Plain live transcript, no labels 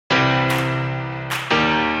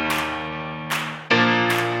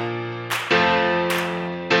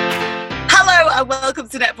and welcome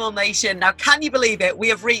to Netball Nation. Now, can you believe it? We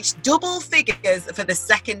have reached double figures for the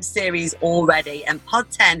second series already, and Pod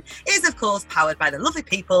 10 is, of course, powered by the lovely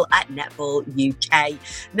people at Netball UK.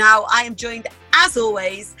 Now, I am joined, as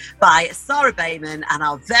always, by Sarah Bayman and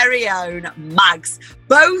our very own Mags,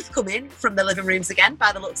 both coming from the living rooms again,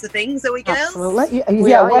 by the looks of things. Are we, girls? Absolutely.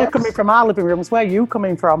 We're coming from our living rooms. Where are you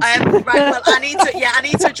coming from? Right, well, I need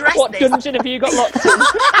to address what this. What dungeon have you got locked in?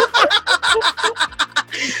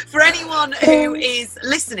 For anyone who is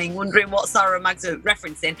listening, wondering what Sarah and Mags are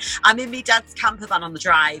referencing, I'm in my dad's camper van on the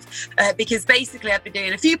drive because basically I've been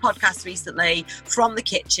doing a few podcasts recently from the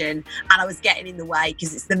kitchen, and I was getting in the way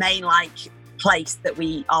because it's the main place that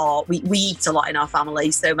we eat a lot in our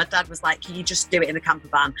family. So my dad was like, can you just do it in the camper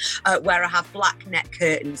van where I have black net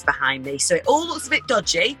curtains behind me, so it all looks a bit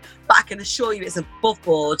dodgy, but I can assure you it's above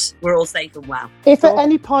board. We're all safe and well. If at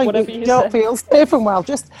any point you don't feel safe and well,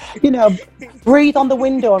 just breathe on the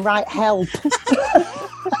window and write help.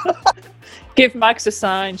 Give Mags a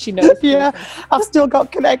sign, she knows. Yeah, I've still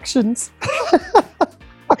got connections.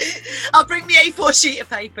 I'll bring the A4 sheet of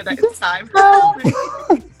paper next time.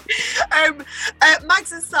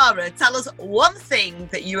 Mags and Sarah, tell us one thing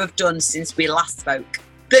that you have done since we last spoke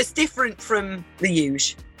that's different from the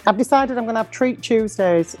usual. I've decided I'm going to have treat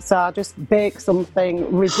Tuesdays, so I just bake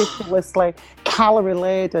something ridiculously calorie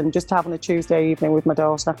laden, just having a Tuesday evening with my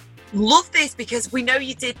daughter. Love this, because we know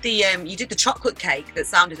you did the chocolate cake that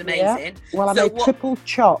sounded amazing. Yeah. Well, I made triple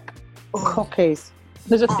choc cookies.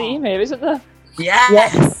 There's a theme here, isn't there?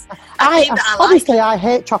 Yes. I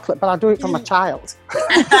hate chocolate, but I do it for my child.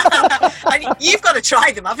 And you've got to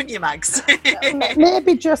try them, haven't you, Mags?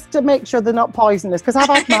 Maybe just to make sure they're not poisonous, because I've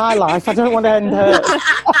had my life. I don't want to end hurt.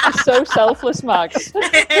 You're so selfless, Mags.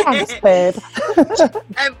 Thanks, babe.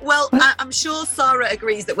 Well, I'm sure Sarah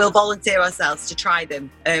agrees that we'll volunteer ourselves to try them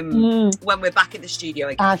when we're back in the studio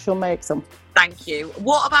again. I shall make some. Thank you.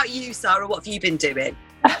 What about you, Sarah? What have you been doing?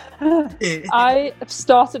 I have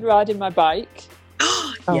started riding my bike.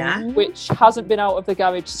 Yeah. Which hasn't been out of the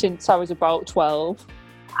garage since I was about 12.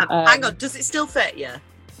 Hang on, does it still fit you?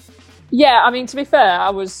 Yeah, I mean, to be fair,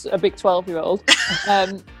 I was a big 12-year-old.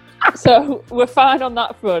 So we're fine on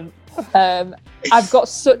that front. I've got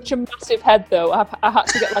such a massive head, though. I had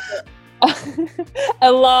to get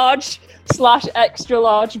a large / extra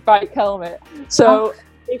large bike helmet. So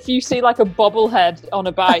if you see like a bobblehead on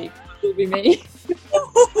a bike, it'll be me.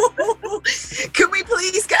 Can we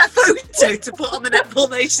please get a photo to put on the Netball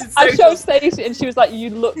Nation social? I showed Stacey and she was like, you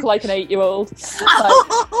look like an 8-year-old.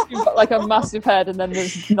 You've got like a massive head and then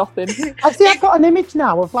there's nothing. I've got an image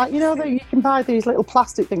now of that you can buy these little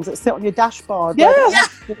plastic things that sit on your dashboard. Yeah.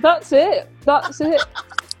 That's it.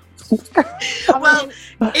 Well,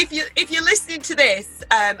 if you're listening to this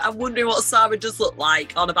and wondering what Sarah does look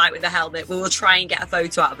like on a bike with a helmet, we will try and get a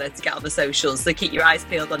photo out of her to get on the socials, so keep your eyes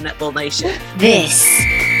peeled on Netball Nation. This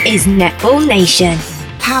is Netball Nation,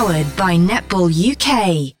 powered by Netball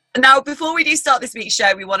UK. Now, before we do start this week's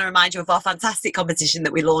show, we want to remind you of our fantastic competition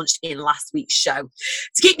that we launched in last week's show.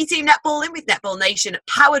 To keep your team netballing with Netball Nation,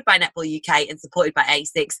 powered by Netball UK and supported by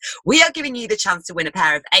ASICS, we are giving you the chance to win a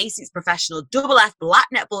pair of ASICS Professional Double F Black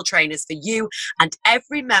Netball trainers for you and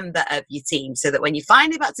every member of your team, so that when you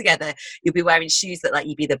finally back together, you'll be wearing shoes that let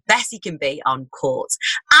you be the best you can be on court.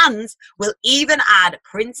 And we'll even add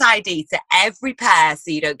Print ID to every pair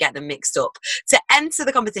so you don't get them mixed up. To enter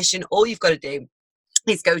the competition, all you've got to do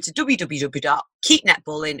is go to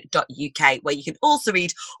www.keepnetballing.uk, where you can also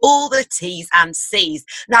read all the T's and C's.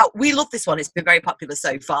 Now, we love this one. It's been very popular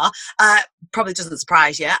so far. Probably doesn't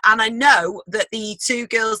surprise you. And I know that the two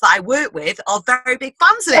girls that I work with are very big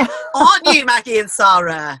fans of it. Aren't you, Maggie and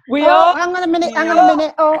Sarah? We are. Hang on a minute.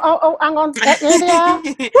 Oh, hang on. Here they are.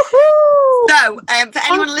 So, for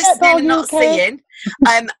anyone listening and not seeing,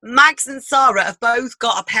 Mags and Sarah have both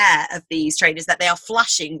got a pair of these trainers that they are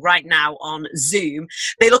flashing right now on Zoom.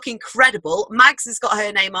 They look incredible. Mags has got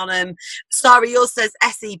her name on them. Sarah, yours says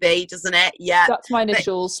SEB, doesn't it? Yeah. That's my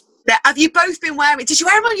initials. Have you both been wearing? Did you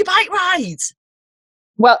wear them on your bike ride?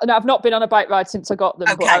 Well, no, I've not been on a bike ride since I got them.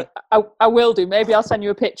 Okay. But I will do. Maybe I'll send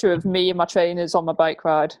you a picture of me and my trainers on my bike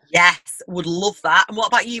ride. Yes, would love that. And what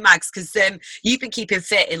about you, Mags? Because you've been keeping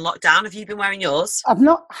fit in lockdown. Have you been wearing yours? I've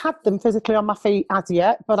not had them physically on my feet as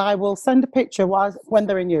yet, but I will send a picture when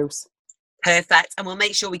they're in use. Perfect. And we'll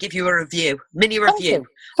make sure we give you a mini review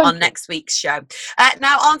Thank on you. next week's show.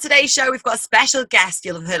 Now, on today's show, we've got a special guest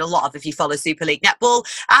you'll have heard a lot of if you follow Super League Netball.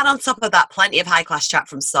 And on top of that, plenty of high-class chat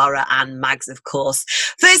from Sarah and Mags, of course.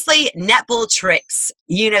 Firstly, netball trips.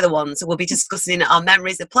 You know the ones. We'll be discussing our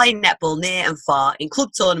memories of playing netball near and far in club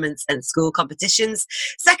tournaments and school competitions.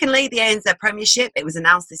 Secondly, the ANZ Premiership. It was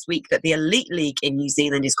announced this week that the Elite League in New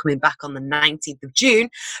Zealand is coming back on the 19th of June.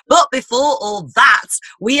 But before all that,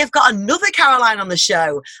 we have got another Caroline on the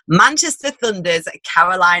show, Manchester Thunder's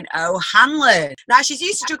Caroline O'Hanlon. Now, she's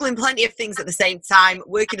used to juggling plenty of things at the same time,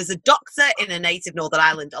 working as a doctor in a native Northern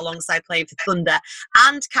Ireland alongside playing for Thunder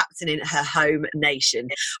and captaining her home nation.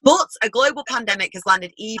 But a global pandemic has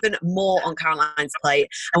landed even more on Caroline's plate,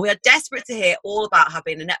 and we are desperate to hear all about how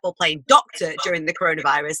being a netball playing doctor during the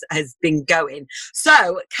coronavirus has been going.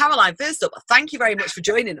 So, Caroline, first up, thank you very much for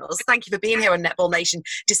joining us. Thank you for being here on Netball Nation,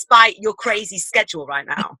 despite your crazy schedule right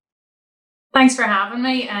now. Thanks for having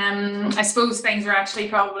me. I suppose things are actually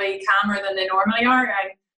probably calmer than they normally are.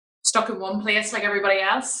 I'm stuck in one place like everybody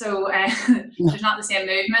else, so there's not the same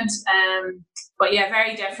movement. But yeah,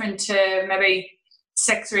 very different to maybe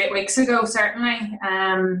 6 or 8 weeks ago, certainly,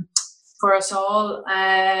 for us all.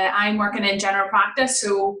 I'm working in general practice,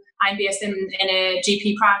 so I'm based in a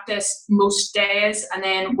GP practice most days, and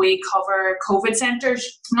then we cover COVID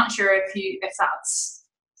centres. I'm not sure if that's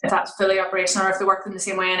fully operational or if they work in the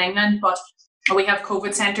same way in England, but we have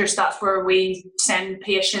COVID centres. That's where we send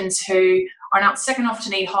patients who are not sick enough to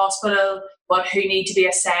need hospital, but who need to be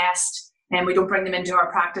assessed. And we don't bring them into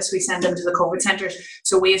our practice, we send them to the COVID centres.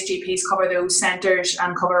 So we as GPs cover those centres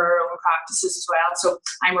and cover our own practices as well. So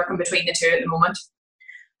I'm working between the two at the moment.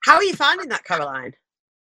 How are you finding that, Caroline?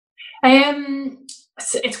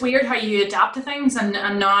 It's weird how you adapt to things, and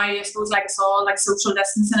now I suppose like it's all like social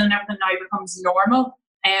distancing and everything now becomes normal.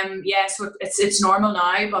 So it's normal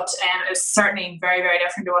now, but it's certainly very, very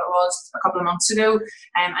different to what it was a couple of months ago.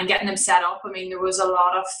 And getting them set up, I mean, there was a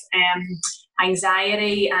lot of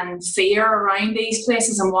anxiety and fear around these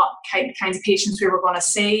places and what kinds of patients we were going to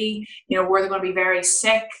see. You know, were they going to be very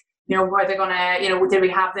sick? You know, were they going to, did we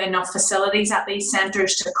have enough facilities at these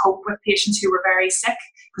centres to cope with patients who were very sick?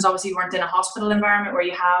 Because obviously you weren't in a hospital environment where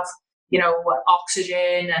you have,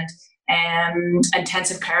 oxygen and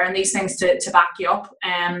intensive care and these things to back you up.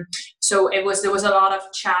 So there was a lot of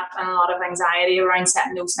chat and a lot of anxiety around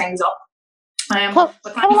setting those things up.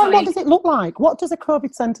 Caroline, what does it look like? What does a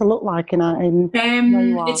COVID centre look like in where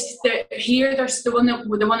you are? There's the one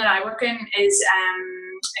that I work in is it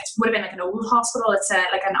would have been like an old hospital. It's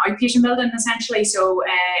like an outpatient building essentially. So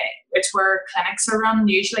it's where clinics are run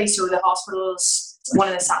usually. So the hospital's one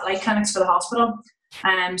of the satellite clinics for the hospital.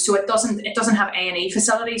 So it doesn't have A&E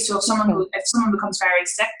facilities. So if someone becomes very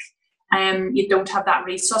sick, you don't have that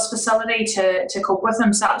resus facility to cope with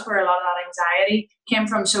them. So that's where a lot of that anxiety came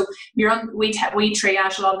from. So we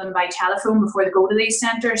triage a lot of them by telephone before they go to these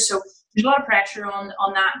centres. So there's a lot of pressure on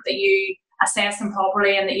that you assess them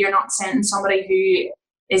properly and that you're not sending somebody who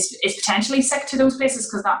is potentially sick to those places,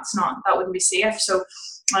 because that wouldn't be safe. So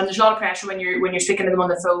there's a lot of pressure when you're speaking to them on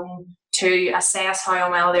the phone to assess how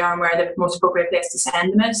unwell they are and where the most appropriate place to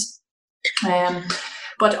send them is.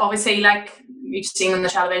 But obviously, like you've seen on the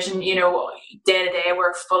television, day to day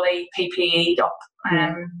we're fully PPE'd up,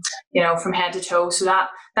 from head to toe. So that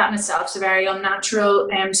in itself is a very unnatural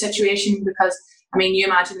situation, because I mean, you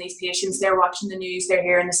imagine these patients, they're watching the news, they're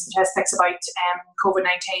hearing the statistics about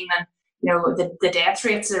COVID-19, and the death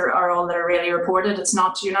rates are all that are really reported.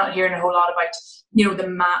 You're not hearing a whole lot about the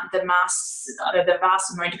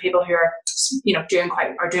vast amount of people who are doing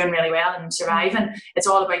really well and surviving. It's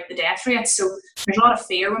all about the death rates. So there's a lot of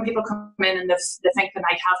fear when people come in and they think they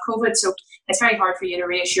might have COVID. So it's very hard for you to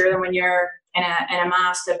reassure them when you're in a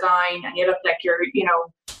mask, a gown, and you look like you're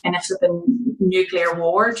in a flipping nuclear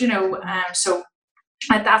ward. So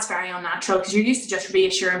that's very unnatural, because you're used to just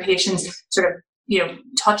reassuring patients, sort of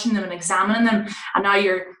touching them and examining them, and now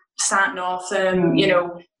you're standing off them.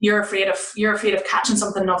 You're afraid of catching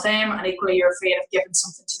something off them, and equally you're afraid of giving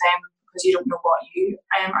something to them because you don't know what you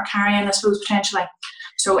are carrying, I suppose, potentially.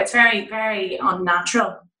 So it's very, very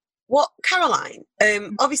unnatural. Well, Caroline,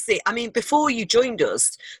 obviously, I mean, before you joined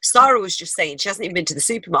us, Sarah was just saying she hasn't even been to the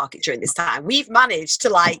supermarket during this time. We've managed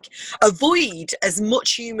to avoid as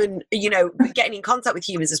much human, getting in contact with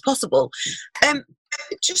humans as possible.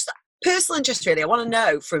 Just personal interest, really. I want to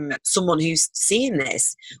know from someone who's seeing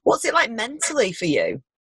this, what's it like mentally for you?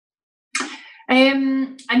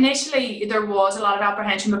 Initially, there was a lot of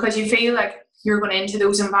apprehension, because you feel like you're going into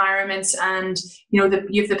those environments, and you have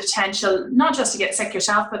the potential not just to get sick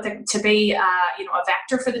yourself, but to be a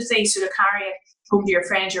vector for the disease, so to carry it home to your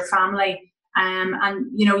friends, your family. And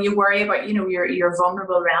you worry about your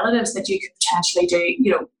vulnerable relatives that you could potentially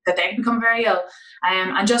do, that they become very ill.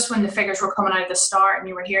 And just when the figures were coming out at the start and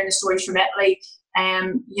you were hearing the stories from Italy,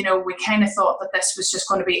 we kind of thought that this was just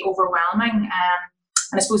going to be overwhelming.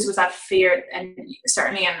 And I suppose it was that fear, and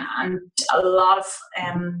certainly and a lot of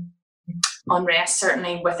unrest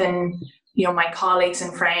certainly within my colleagues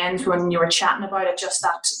and friends when you were chatting about it, just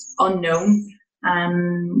that unknown.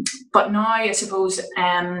 But now I suppose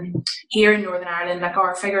here in Northern Ireland, like,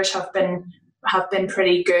 our figures have been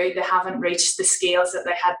pretty good. They haven't reached the scales that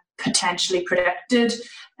they had potentially predicted.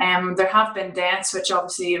 There have been deaths, which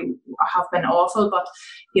obviously have been awful, but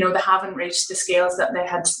they haven't reached the scales that they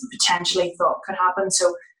had potentially thought could happen.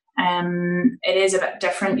 So it is a bit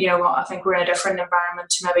different. I think we're in a different environment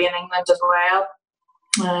to maybe in England as well.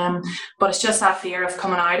 But it's just that fear of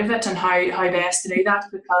coming out of it and how best to do that,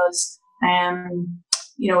 because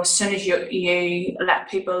as soon as you let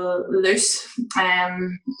people loose,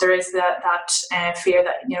 there is that fear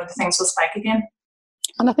that things will spike again.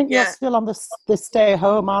 And I think you're still on the stay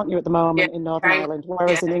home, aren't you, at the moment in Northern Ireland?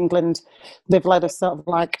 Whereas in England, they've let us sort of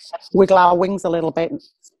like wiggle our wings a little bit.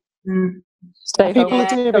 Stay home.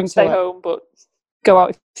 Don't stay home, but go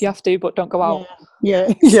out if you have to, but don't go out. Yeah.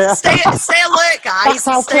 Stay alert, guys. That's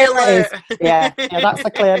how stay alert. Yeah, that's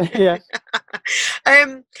the clear. Yeah.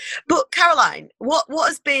 But Caroline, what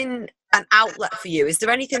has been an outlet for you? Is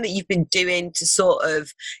there anything that you've been doing to sort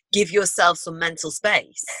of give yourself some mental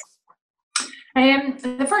space?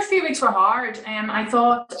 The first few weeks were hard. I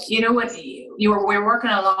thought, we were working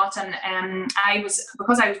a lot, and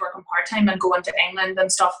because I was working part-time and going to England and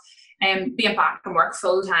stuff, being back and work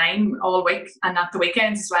full-time all week and at the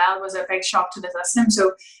weekends as well was a big shock to the system.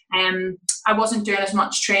 So I wasn't doing as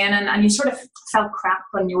much training, and you sort of felt crap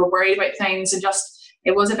when you were worried about things, and just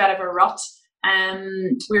it was a bit of a rut.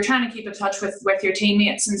 We were trying to keep in touch with your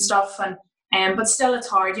teammates and stuff, and but still it's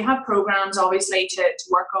hard. You have programs obviously to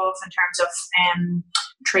work off in terms of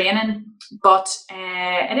training, but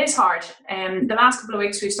it is hard. The last couple of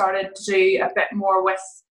weeks we started to do a bit more with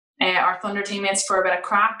our Thunder teammates for a bit of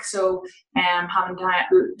crack, so having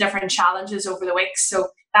different challenges over the weeks, so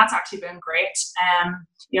that's actually been great.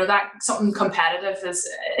 That something competitive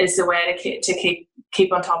is the way to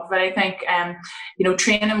keep on top of it, I think.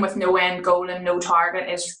 Training with no end goal and no target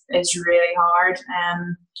is really hard,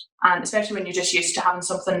 and especially when you're just used to having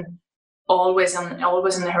something always in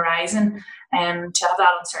the horizon, to have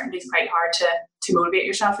that uncertainty is quite hard to motivate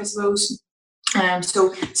yourself, I suppose.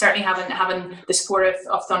 So certainly having the support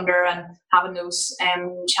of Thunder and having those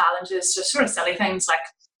challenges, just sort of silly things like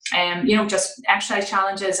just exercise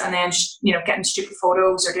challenges, and then getting stupid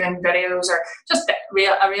photos or doing videos, or just a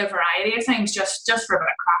real variety of things, just for a bit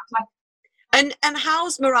of crack, like. And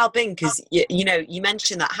how's morale been? Because you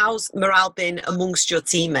mentioned that. How's morale been amongst your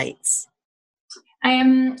teammates?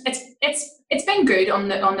 It's been good on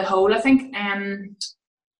the whole. I think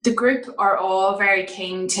the group are all very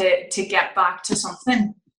keen to get back to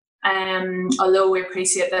something. Although we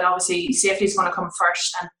appreciate that obviously safety is going to come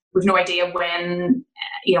first, and we've no idea when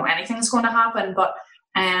anything's going to happen. But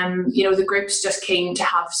the group's just keen to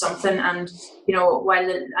have something, and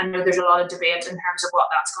while I know there's a lot of debate in terms of what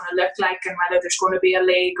that's going to look like, and whether there's going to be a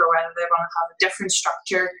league or whether they're going to have a different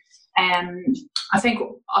structure. I think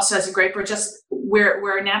us as a group,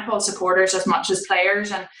 we're netball supporters as much as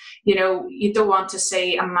players, and you don't want to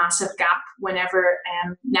see a massive gap whenever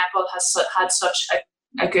netball has had such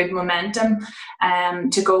a good momentum,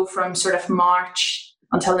 to go from sort of March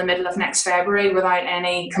until the middle of next February without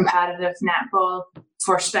any competitive netball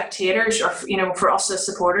for spectators, or for us as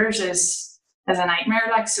supporters is a nightmare.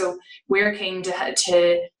 Like, so we're keen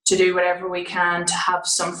to do whatever we can to have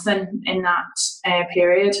something in that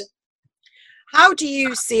period. How do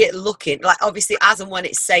you see it looking? Like, obviously, as and when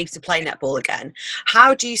it's safe to play netball again,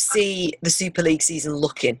 how do you see the Super League season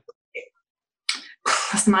looking?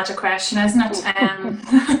 That's the magic question, isn't it?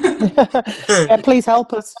 Yeah, please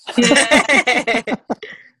help us. Yeah.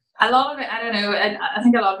 A lot of it, I don't know. I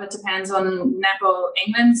think a lot of it depends on Netball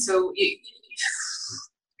England. So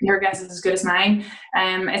your guess is as good as mine.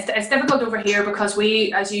 It's difficult over here because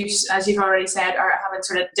we, as you've already said, are having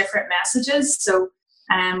sort of different messages. So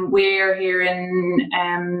we're hearing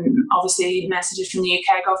obviously messages from the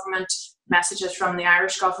UK government, messages from the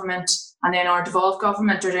Irish government, and then our devolved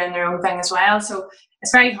government are doing their own thing as well. So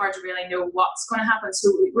it's very hard to really know what's going to happen.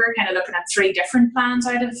 So we're kind of looking at 3 different plans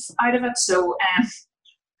out of it. So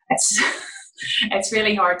it's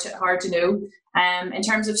really hard to know. In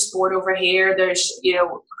terms of sport over here, there's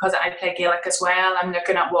because I play Gaelic as well, I'm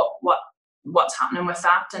looking at what's happening with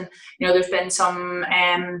that, and there's been some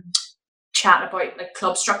chat about like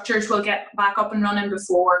club structures will get back up and running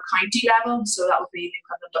before county level. So that would be the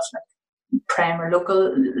equivalent of like Prem or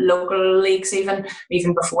local leagues even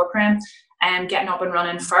before Prem. Getting up and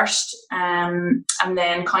running first, and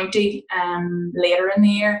then county later in the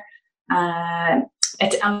year.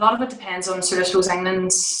 A lot of it depends on sort of, I suppose,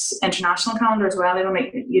 England's international calendar as well. It'll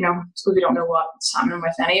make, suppose we don't know what's happening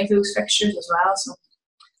with any of those fixtures as well. So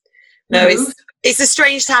no, it's a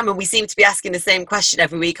strange time, and we seem to be asking the same question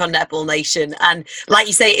every week on Netball Nation. And like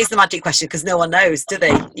you say, it is the magic question because no one knows, do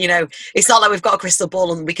they? It's not like we've got a crystal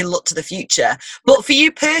ball and we can look to the future. But for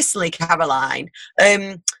you personally, Caroline,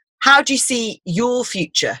 how do you see your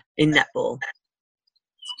future in netball?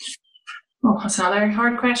 Oh, that's another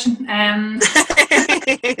hard question.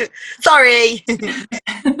 Sorry.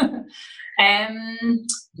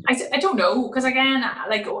 I don't know, because again,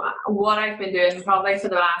 like what I've been doing probably for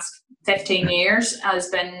the last 15 years has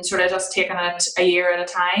been sort of just taking it a year at a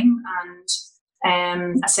time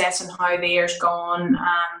and assessing how the year's gone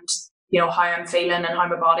and how I'm feeling and how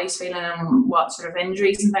my body's feeling and what sort of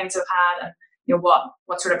injuries and things I've had and what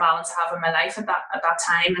sort of balance I have in my life at that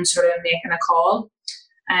time and sort of making a call.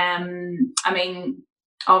 I mean,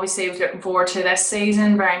 obviously I was looking forward to this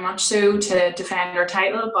season very much so to defend our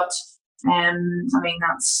title, but I mean,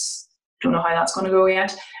 don't know how that's going to go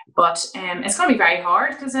yet, but it's going to be very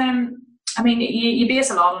hard because I mean, you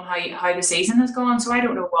base a lot on how the season has gone, so I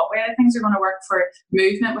don't know what way things are going to work for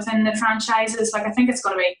movement within the franchises. Like, I think it's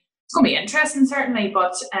going to be interesting certainly,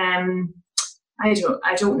 but I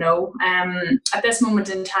don't know. At this moment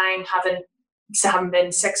in time, having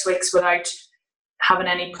been 6 weeks without having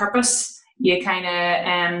any purpose, you kind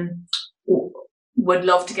of would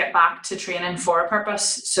love to get back to training for a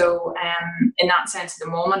purpose. So in that sense, at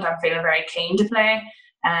the moment, I'm feeling very keen to play.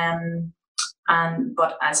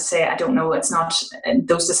 But as I say, I don't know. It's not;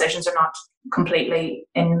 those decisions are not completely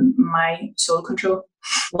in my sole control.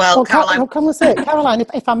 Well, Caroline, can we say, Caroline,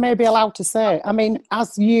 if I may be allowed to say, I mean, I'm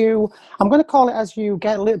going to call it as you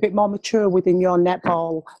get a little bit more mature within your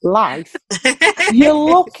netball life, you're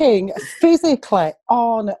looking physically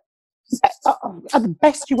at the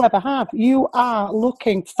best you ever have. You are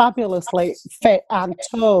looking fabulously fit and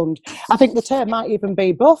toned. I think the term might even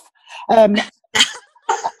be buff.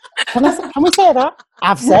 Can we say that?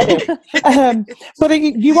 I've said it. But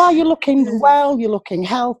you're looking well, you're looking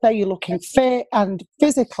healthy, you're looking fit and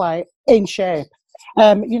physically in shape.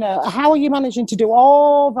 How are you managing to do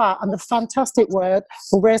all that? And the fantastic word,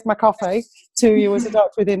 will raise my coffee to you as a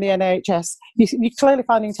doctor within the NHS. You're clearly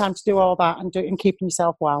finding time to do all that and keeping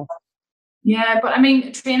yourself well. Yeah, but I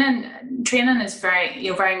mean, training is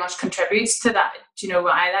very much contributes to that.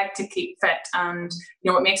 I like to keep fit, and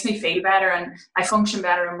it makes me feel better, and I function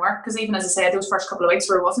better in work. Because even as I said, those first couple of weeks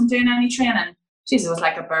where I wasn't doing any training, Jesus, it was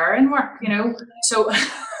like a bear in work, So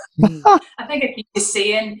I think it keeps you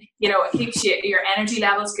seeing, it keeps your energy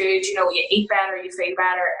levels good. You eat better, you feel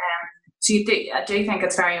better. So I do think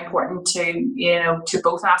it's very important to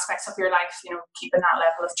both aspects of your life, keeping that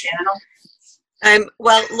level of training up.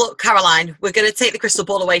 Well, look, Caroline, we're going to take the crystal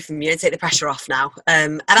ball away from you and take the pressure off now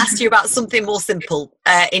and ask you about something more simple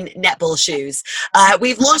in netball shoes.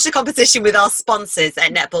 We've launched a competition with our sponsors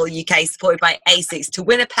at Netball UK, supported by ASICS, to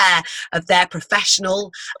win a pair of their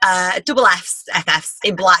professional double FFs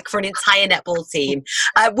in black for an entire netball team,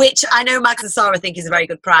 which I know Mags and Sarah think is a very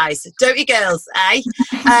good prize. Don't you girls, eh?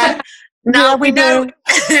 Now, we know,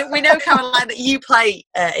 Caroline, that you play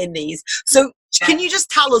in these. So can you just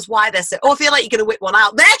tell us why they're so... Oh, I feel like you're going to whip one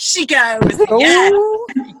out. There she goes. Yes.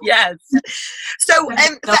 Yes. So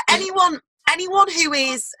for anyone who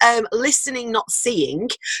is listening, not seeing,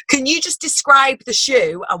 can you just describe the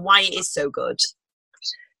shoe and why it is so good?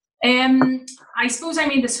 I suppose I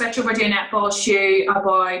made the switch over to a netball shoe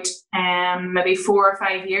about maybe 4 or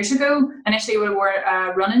 5 years ago. Initially, we wore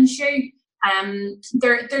a running shoe.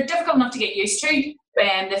 They're difficult enough to get used to.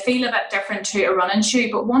 They feel a bit different to a running shoe,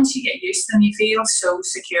 but once you get used to them, you feel so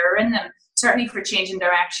secure in them. Certainly for changing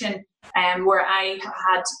direction, where I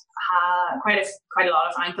had quite a lot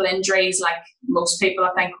of ankle injuries, like most people,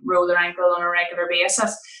 I think, roll their ankle on a regular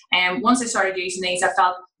basis. Once I started using these, I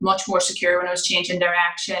felt much more secure when I was changing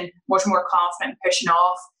direction, much more confident pushing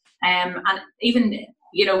off, and even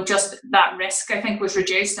just that risk, I think, was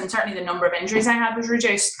reduced, and certainly the number of injuries I had was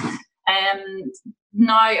reduced.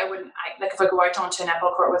 Now I wouldn't, like if I go out onto a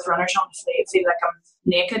netball court with runners on, I feel like I'm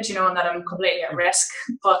naked, and that I'm completely at risk.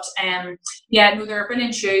 But they're a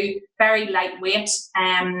brilliant shoe, very lightweight,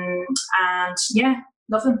 and yeah,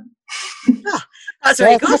 love them. That's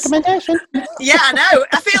very There's a good. recommendation. Yeah, I know.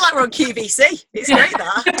 I feel like we're on QVC. It's great,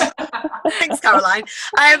 that. Thanks, Caroline.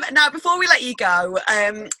 Now, before we let you go,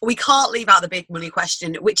 we can't leave out the big money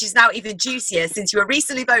question, which is now even juicier since you were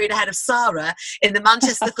recently voted ahead of Sarah in the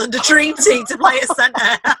Manchester Thunder Dream Team to play at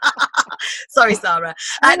centre. Sorry, Sarah.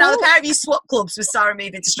 Now, the pair of you swapped clubs with Sarah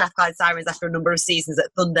moving to Strathclyde Sirens after a number of seasons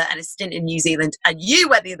at Thunder and a stint in New Zealand, and you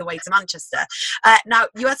went the other way to Manchester. Now,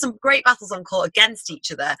 you had some great battles on court against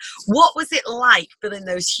each other. What was it like filling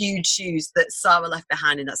those huge shoes that Sarah left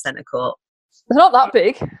behind in that centre court? They're not that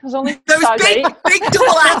big. There's only Those size big, 8. big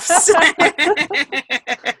double Fs.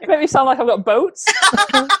 Make me sound like I've got boats.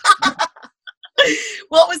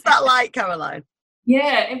 What was that like, Caroline?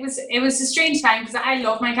 Yeah, it was a strange time because I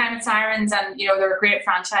love my time at Sirens, and they're a great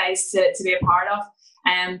franchise to be a part of.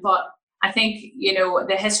 But I think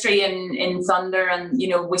the history in Thunder, and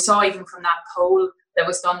we saw even from that poll that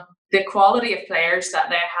was done, the quality of players that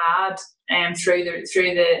they had through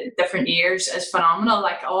the different years is phenomenal.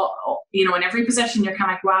 Like in every position you're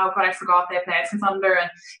kind of like, wow, God, I forgot they played for Thunder, and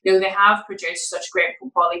they have produced such great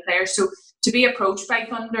quality players. So to be approached by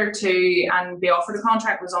Thunder and be offered a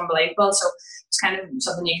contract was unbelievable. So it's kind of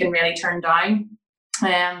something you can really turn down.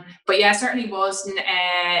 But yeah, I certainly was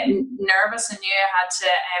nervous and knew I had to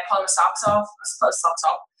pull my socks off.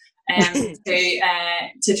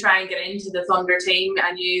 To try and get into the Thunder team.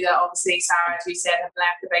 I knew that obviously Sarah, as we said, had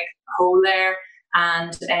left a big hole there,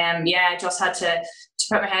 and I just had to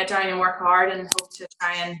put my head down and work hard and hope to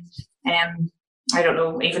try and I don't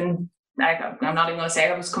know, even I'm not even going to say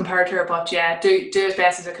I was compared to her, but yeah, do as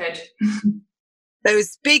best as I could.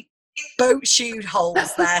 Those big boat shoe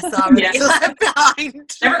holes there, Sarah, that you left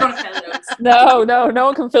behind. Never going to fill those. No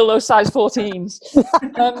one can fill those size 14s.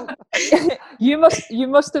 You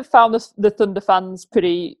must have found the Thunder fans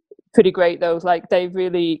pretty great though. Like they've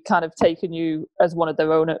really kind of taken you as one of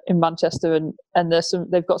their own in Manchester, and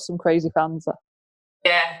they've got some crazy fans there.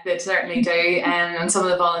 Yeah, they certainly do, and some of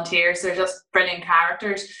the volunteers, they're just brilliant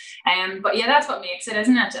characters. But yeah, that's what makes it,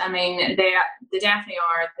 isn't it? I mean, they definitely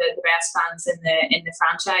are the best fans in the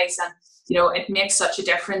franchise, and it makes such a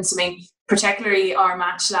difference. I mean, particularly our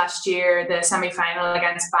match last year, the semi-final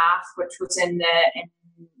against Bath, which was in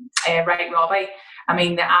Right Robbie. I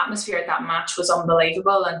mean, the atmosphere at that match was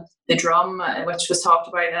unbelievable, and the drum, which was talked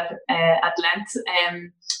about at length,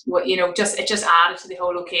 it just added to the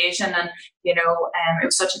whole occasion, and it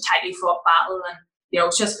was such a tightly fought battle, and it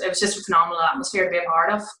was just a phenomenal atmosphere to be a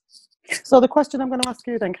part of. So the question I'm going to ask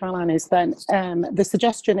you then, Caroline, is then the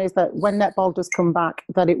suggestion is that when netball does come back,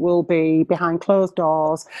 that it will be behind closed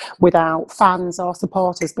doors without fans or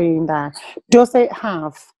supporters being there. Does it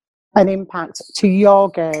have an impact to your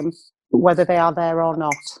game, whether they are there or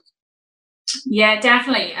not? Yeah,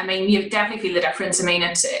 definitely. I mean, you definitely feel the difference. I mean,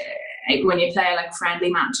 it's when you play like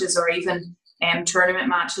friendly matches or even tournament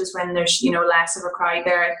matches when there's less of a crowd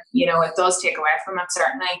there, it does take away from it,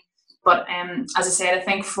 certainly. But as I said, I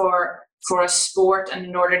think for a sport, and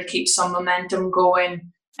in order to keep some momentum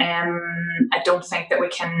going, I don't think that we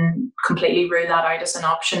can completely rule that out as an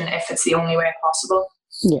option if it's the only way possible.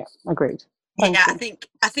 Yeah, agreed. Thank you.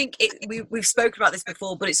 I think we've spoken about this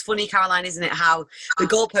before, but it's funny, Caroline, isn't it, how the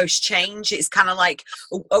goalposts change? It's kind of like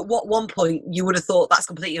at one point you would have thought that's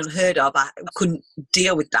completely unheard of. I couldn't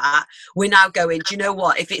deal with that. We're now going, do you know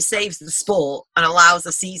what? If it saves the sport and allows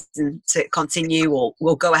the season to continue or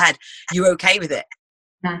will go ahead, you're okay with it.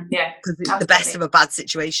 Yeah, because it's the best of a bad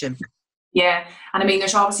situation. Yeah, and I mean,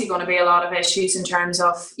 there's obviously going to be a lot of issues in terms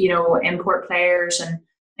of import players and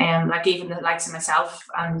like even the likes of myself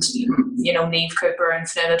and Niamh Cooper and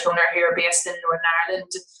Fionnuala Toner who are based in Northern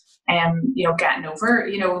Ireland, getting over,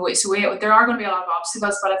 so there are going to be a lot of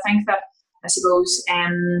obstacles, but I think that I suppose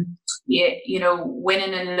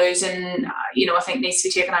winning and losing, I think needs to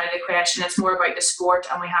be taken out of the question. It's more about the sport,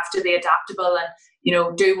 and we have to be adaptable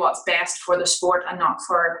and do what's best for the sport and not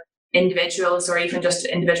for individuals or even just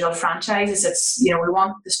individual franchises. It's we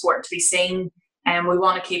want the sport to be seen, and we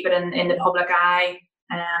want to keep it in the public eye.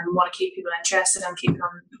 We want to keep people interested and keep it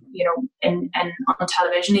on, on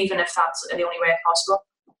television, even if that's the only way possible.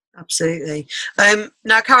 Absolutely.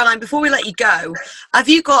 Now, Caroline, before we let you go, have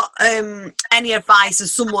you got any advice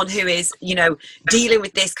as someone who is, dealing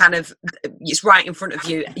with this kind of, it's right in front of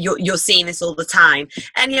you, you're seeing this all the time.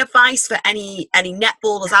 Any advice for any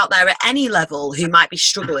netballers out there at any level who might be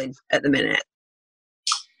struggling at the minute?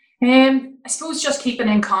 I suppose just keeping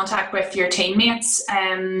in contact with your teammates.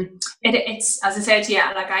 It's as I said,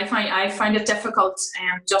 like I find it difficult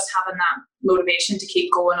just having that motivation to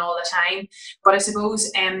keep going all the time. But I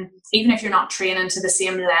suppose even if you're not training to the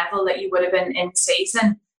same level that you would have been in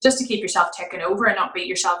season, just to keep yourself ticking over and not beat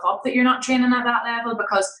yourself up that you're not training at that level,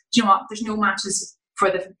 because you know what, there's no matches for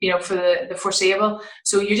the foreseeable.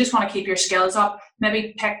 So you just want to keep your skills up.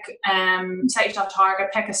 Maybe pick set yourself a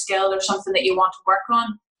target, pick a skill or something that you want to work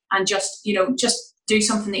on, and just do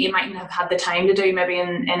something that you mightn't have had the time to do maybe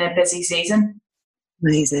in a busy season.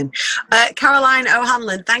 Amazing. Caroline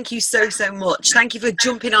O'Hanlon, thank you so much. Thank you for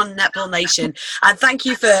jumping on Netball Nation, and thank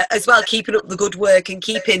you for as well keeping up the good work and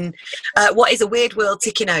keeping what is a weird world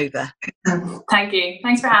ticking over. Thank you.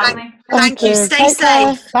 Thanks for having me. Thank you. Stay Take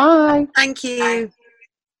care. safe. Bye. Thank you. Bye.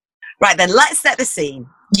 Right then, let's set the scene.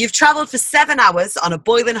 You've travelled for 7 hours on a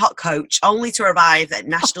boiling hot coach only to arrive at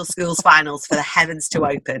National Schools Finals for the heavens to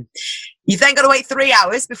open. You've then got to wait 3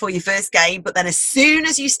 hours before your first game, but then as soon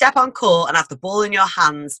as you step on court and have the ball in your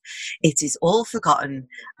hands, it is all forgotten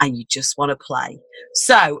and you just want to play.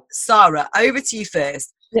 So, Sarah, over to you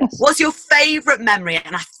first. Yes. What's your favourite memory,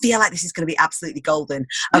 and I feel like this is going to be absolutely golden,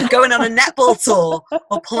 of going on a netball tour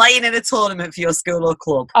or playing in a tournament for your school or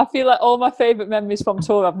club? I feel like all my favourite memories from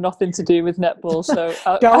tour have nothing to do with netball. So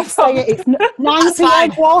Don't say it. It's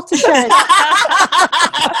 98 watershed.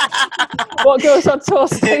 What goes on tour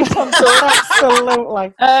stays on tour.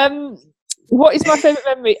 Absolutely. What is my favourite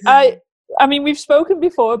memory? I mean, we've spoken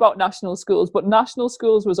before about national schools, but national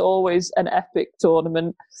schools was always an epic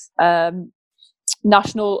tournament.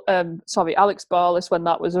 Alex Barless, when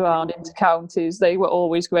that was around, inter-counties, they were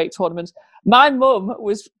always great tournaments. My mum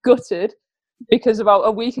was gutted because about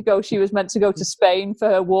a week ago she was meant to go to Spain for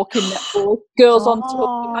her walking netball. Girls on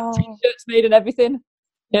tour had t-shirts made and everything.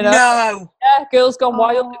 You know? No. Yeah, Girls Gone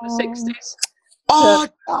Wild in the 60s. Oh,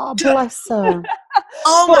 bless her.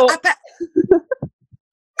 Oh, I bet.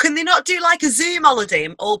 Can they not do like a Zoom holiday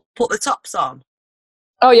and all put the tops on?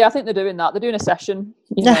 Oh yeah, I think they're doing that. They're doing a session,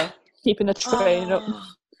 you know, keeping the train up.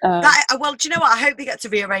 Well, do you know what? I hope they get to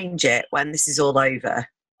rearrange it when this is all over.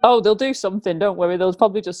 Oh, they'll do something, don't worry. They'll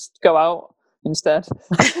probably just go out instead.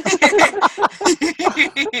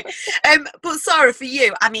 But Sarah, for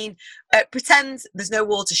you, I mean, pretend there's no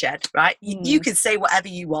watershed, right? You can say whatever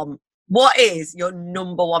you want. What is your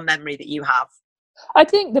number one memory that you have? I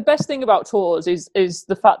think the best thing about tours is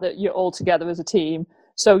the fact that you're all together as a team.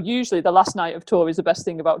 So usually the last night of tour is the best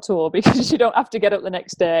thing about tour, because you don't have to get up the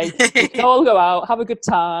next day. You can all go out, have a good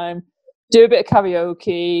time, do a bit of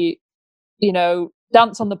karaoke, you know,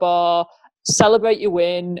 dance on the bar, celebrate your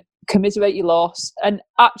win, commiserate your loss. And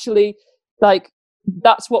actually, like,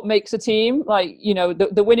 that's what makes a team. Like, you know,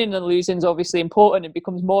 the winning and losing is obviously important. It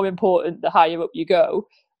becomes more important the higher up you go.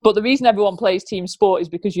 But the reason everyone plays team sport is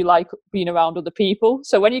because you like being around other people.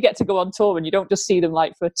 So when you get to go on tour and you don't just see them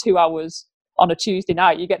like for 2 hours on a Tuesday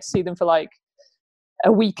night, you get to see them for like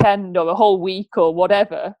a weekend or a whole week or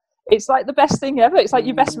whatever. It's like the best thing ever. It's like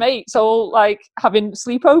your best mates all like having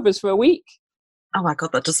sleepovers for a week. Oh my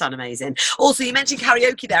God, that does sound amazing. Also, you mentioned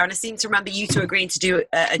karaoke there, and I seem to remember you two agreeing to do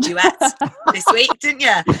a duet this week, didn't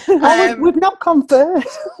you? We've not confirmed.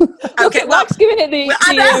 Okay, well, Max giving it the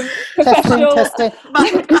professional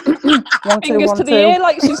fingers to the ear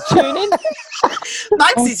like she's tuning.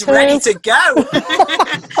 Max is ready to go.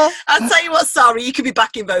 I'll tell you what, sorry, you could be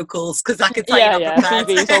backing vocals, because I can tell you're not prepared.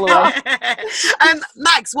 Phoebe's all the way.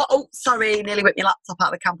 Max, sorry, nearly whipped my laptop out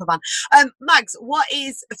of the camper van. Max, what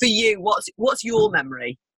is for you? What's your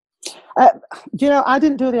memory? You know, I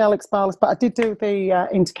didn't do the Alex Barless, but I did do the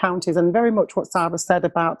inter-counties, and very much what Sarah said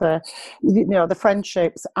about the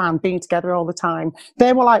friendships and being together all the time.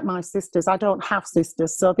 They were like my sisters. I don't have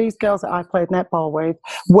sisters, so these girls that I played netball with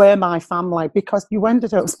were my family, because you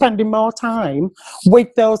ended up spending more time with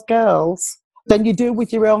those girls than you do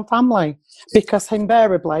with your own family, because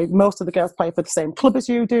invariably most of the girls play for the same club as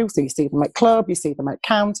you do, so you see them at club, you see them at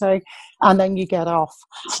county, and then you get off.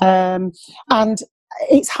 And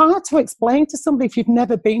it's hard to explain to somebody if you've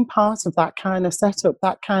never been part of that kind of setup,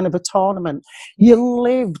 that kind of a tournament. You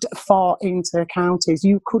lived for inter-counties.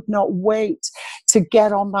 You could not wait to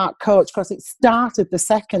get on that coach, because it started the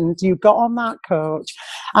second you got on that coach.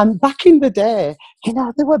 And back in the day, you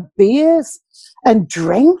know, there were beers and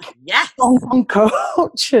drink on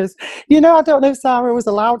coaches. You know, I don't know if Sarah was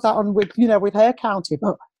allowed that on with her county,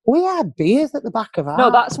 but we had beers at the back of ours. No,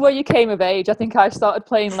 that's where you came of age. I think I started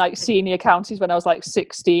playing like senior counties when I was like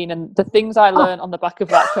 16, and the things I learned on the back of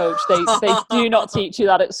that coach, they do not teach you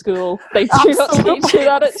that at school. They do not teach you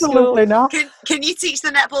that at school. Absolutely not. Can you teach the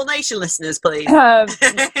Netball Nation listeners, please?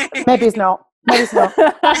 Maybe it's not. Maybe it's not.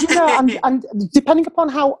 You know, and depending upon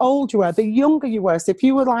how old you were, the younger you were. So if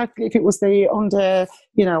you were like, if it was the under,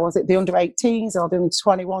 you know, was it the under 18s or the under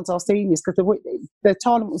 21s or seniors? Because the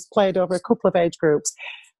tournament was played over a couple of age groups.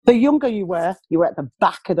 The younger you were at the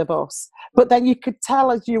back of the bus. But then you could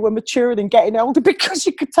tell as you were maturing and getting older, because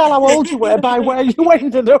you could tell how old you were by where you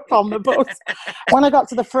ended up on the bus. When I got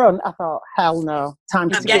to the front, I thought, hell no, time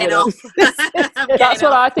to give it up. That's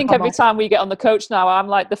what I think every time we get on the coach now. I'm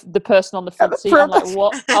like the person on the front seat. I'm like,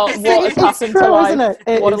 what has happened to life?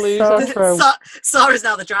 What a loser. So Sarah's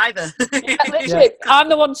now the driver. Literally, I'm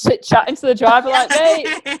the one chatting to the driver like, hey,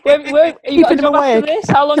 are you got a job after this?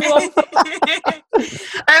 How long are you on for?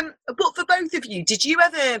 But for both of you, did you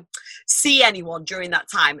ever see anyone during that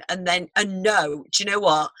time and know, do you know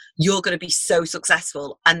what, you're going to be so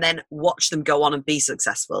successful, and then watch them go on and be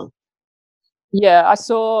successful? Yeah, I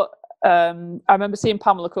saw. I remember seeing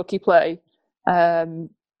Pamela Cookie play. I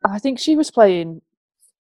think she was playing.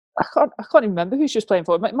 I can't even remember who she was playing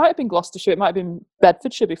for. It might have been Gloucestershire. It might have been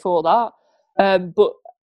Bedfordshire before that. But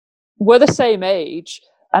we're the same age.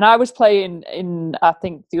 And I was playing in, I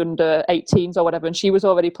think, the under 18s or whatever, and she was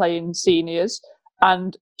already playing seniors.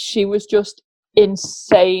 And she was just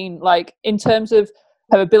insane, like, in terms of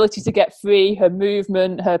her ability to get free, her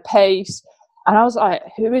movement, her pace. And I was like,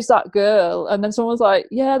 who is that girl? And then someone was like,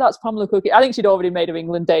 yeah, that's Pamela Cookie. I think she'd already made her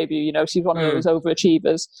England debut. You know, she's one of those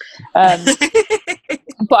overachievers.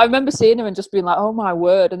 But I remember seeing her and just being like, oh, my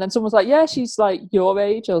word. And then someone was like, yeah, she's, like, your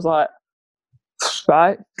age. I was like,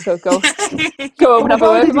 right, so go home and have a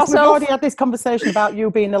word with myself. We've already had this conversation about you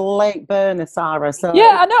being a late burner, Sarah. So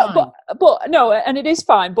yeah, I know, but no, and it is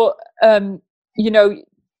fine. But you know,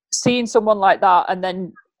 seeing someone like that, and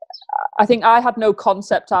then I think I had no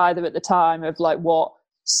concept either at the time of like what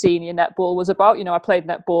senior netball was about. You know, I played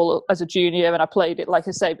netball as a junior, and I played it, like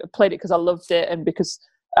I say, I played it because I loved it and because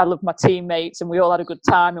I loved my teammates, and we all had a good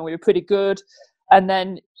time and we were pretty good. And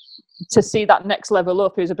then to see that next level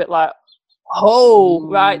up is a bit like, oh,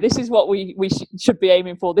 right, this is what we should be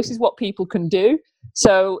aiming for. This is what people can do.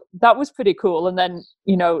 So that was pretty cool. And then,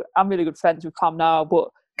 you know, I'm really good friends with Pam now, but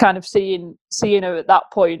kind of seeing her at that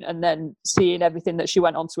point and then seeing everything that she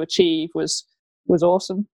went on to achieve was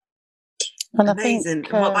awesome. And amazing. I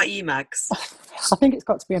think, what about you, Mags? I think it's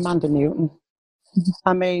got to be Amanda Newton.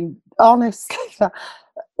 I mean, honestly,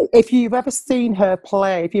 if you've ever seen her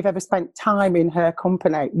play, if you've ever spent time in her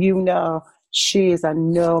company, you know she is a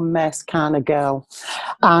no mess kind of girl.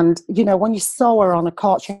 And, you know, when you saw her on a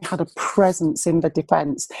court, she had a presence in the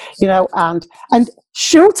defence, you know, and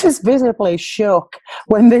shooters visibly shook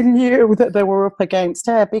when they knew that they were up against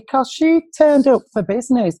her, because she turned up for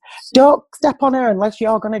business. Don't step on her unless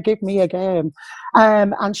you're going to give me a game.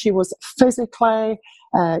 And she was physically,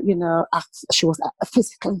 you know, she was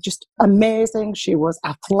physically just amazing. She was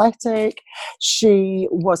athletic. She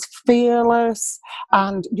was fearless.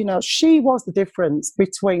 And, you know, she was the difference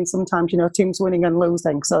between sometimes, you know, teams winning and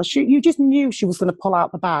losing. So you just knew she was going to pull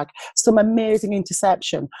out the bag, some amazing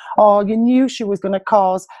interception, or you knew she was going to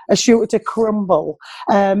cause a shooter to crumble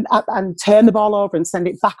and turn the ball over and send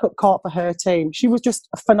it back up court for her team. She was just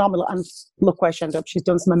phenomenal. And look where she ended up. She's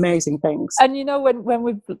done some amazing things. And, you know, when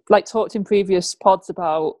we've like talked in previous pods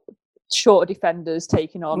about shorter defenders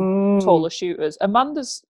taking on taller shooters,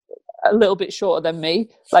 Amanda's a little bit shorter than me.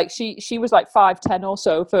 Like she was like 5'10" or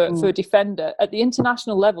so for a defender. At the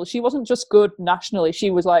international level, she wasn't just good nationally, she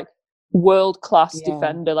was like world-class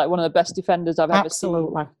defender, like one of the best defenders I've ever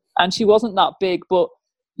seen. And she wasn't that big, but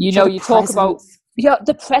you know, you talk about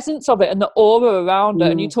the presence of it and the aura around her,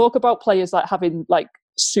 and you talk about players like having like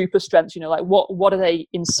super strengths, you know, like what are they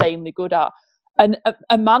insanely good at? And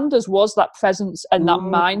Amanda's was that presence and that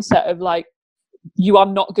mindset of like, you are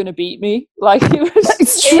not going to beat me. Like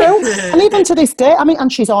it's true. And even to this day, I mean,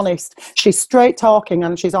 and she's honest. She's straight talking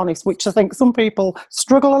and she's honest, which I think some people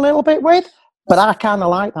struggle a little bit with, but I kind of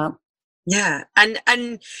like that. Yeah,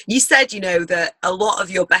 and you said, you know, that a lot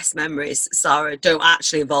of your best memories, Sarah, don't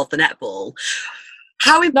actually involve the netball.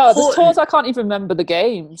 How important? No, the tours, I can't even remember the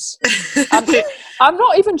games. I'm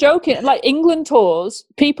not even joking. Like England tours,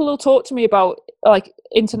 people will talk to me about like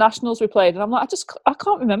internationals we played, and I'm like, I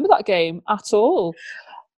can't remember that game at all.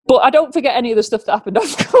 But I don't forget any of the stuff that happened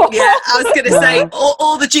off court. Yeah, I was going to say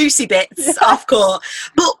all the juicy bits off court.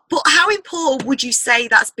 But how important would you say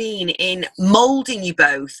that's been in moulding you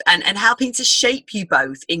both and helping to shape you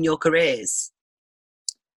both in your careers?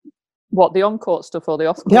 What, the on-court stuff or the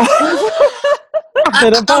off-court? Yeah.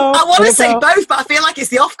 I want to say both, but I feel like it's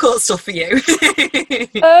the off-court stuff for you.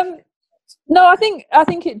 No, I think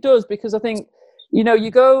it does, because I think, you know, you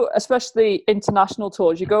go, especially international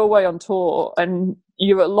tours, you go away on tour and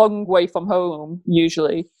you're a long way from home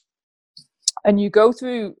usually, and you go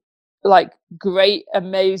through like great,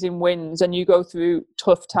 amazing wins, and you go through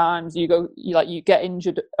tough times. You get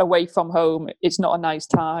injured away from home. It's not a nice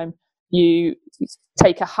time. You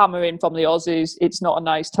take a hammering from the Aussies. It's not a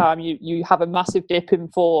nice time. You have a massive dip in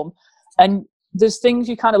form, and there's things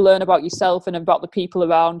you kind of learn about yourself and about the people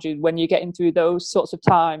around you when you're getting through those sorts of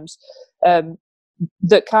times,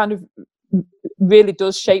 that kind of really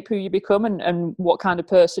does shape who you become and what kind of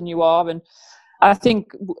person you are. And I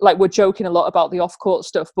think, like, we're joking a lot about the off-court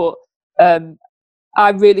stuff, but I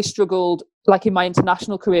really struggled, like in my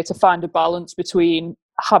international career, to find a balance between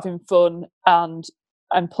having fun and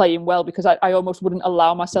playing well, because I almost wouldn't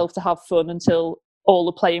allow myself to have fun until all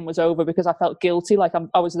the playing was over, because I felt guilty, like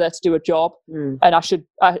I was there to do a job, and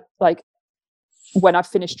when I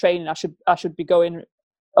finished training, I should be going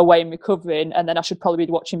away and recovering, and then I should probably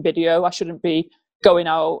be watching video. I shouldn't be going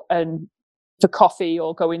out and for coffee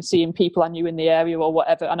or going seeing people I knew in the area or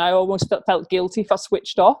whatever. And I almost felt guilty if I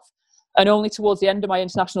switched off. And only towards the end of my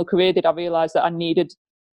international career did I realise that I needed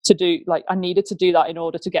to do that in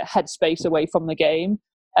order to get headspace away from the game.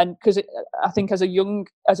 And because I think as a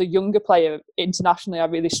younger player internationally, I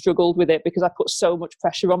really struggled with it because I put so much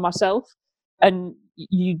pressure on myself, and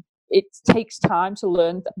it takes time to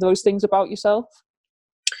learn those things about yourself.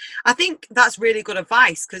 I think that's really good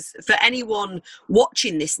advice, because for anyone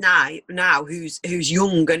watching this now who's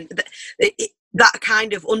young, and that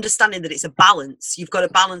kind of understanding that it's a balance, you've got to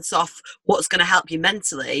balance off what's going to help you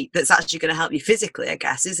mentally that's actually going to help you physically, I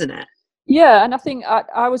guess, isn't it? Yeah, and I think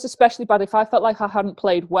I was especially bad if I felt like I hadn't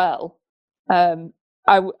played well.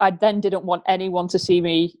 I then didn't want anyone to see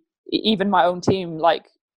me, even my own team, like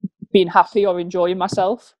being happy or enjoying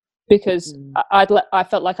myself, because I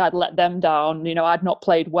felt like I'd let them down. You know, I'd not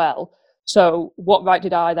played well. So what right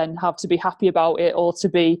did I then have to be happy about it, or to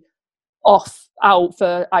be out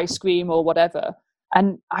for ice cream or whatever?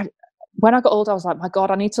 And when I got older, I was like, my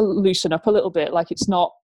God, I need to loosen up a little bit. Like, it's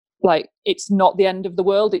not the end of the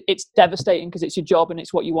world. It's devastating because it's your job and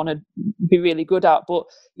it's what you want to be really good at. But,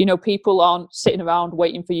 you know, people aren't sitting around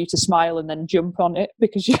waiting for you to smile and then jump on it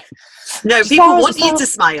because you... No, people want you to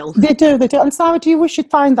smile. They do. And Sarah, do you wish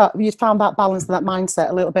you'd found that balance and that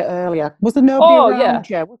mindset a little bit earlier? Was there nobody around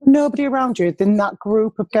you? Was there nobody around you in that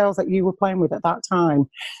group of girls that you were playing with at that time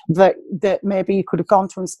that maybe you could have gone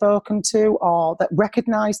to and spoken to, or that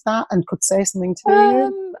recognised that and could say something to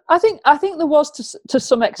you? I think there was to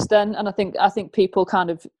some extent, and I think people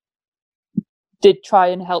kind of did try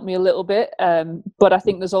and help me a little bit. But I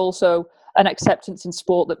think there's also an acceptance in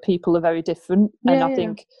sport that people are very different, and I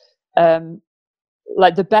think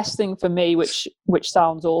like the best thing for me, which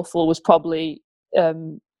sounds awful, was probably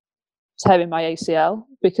tearing my ACL,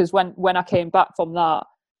 because when I came back from that,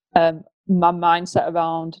 my mindset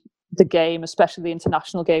around the game, especially the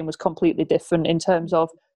international game, was completely different in terms of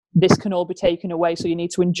this can all be taken away, so you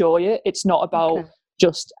need to enjoy it. It's not about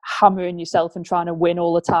just hammering yourself and trying to win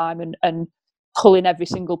all the time and pulling every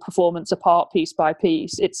single performance apart piece by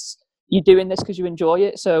piece. It's you're doing this because you enjoy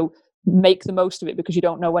it, so make the most of it because you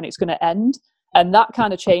don't know when it's going to end. And that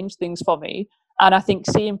kind of changed things for me. And I think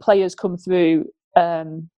seeing players come through,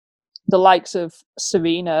 the likes of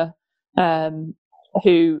Serena,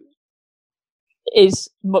 who is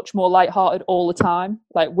much more lighthearted all the time,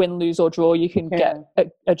 like win, lose or draw, you can get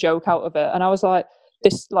a joke out of it. And I was like,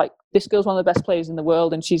 this girl's one of the best players in the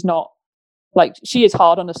world, and she's not like, she is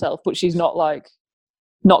hard on herself, but she's not like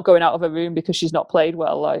not going out of her room because she's not played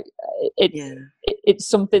well. Like it's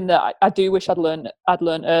something that I do wish I'd learned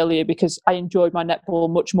earlier, because I enjoyed my netball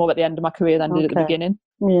much more at the end of my career than I did at the beginning.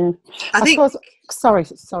 Yeah, I think. Sorry,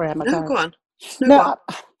 Emma. No, go on.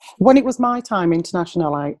 When it was my time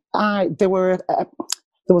internationally, there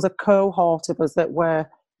was a cohort of us that were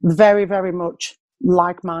very, very much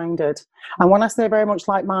like-minded. And when I say very much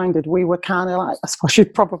like-minded, we were kind of like, I suppose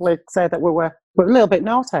you'd probably say that we're a little bit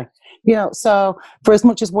naughty, you know. So for as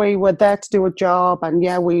much as we were there to do a job, and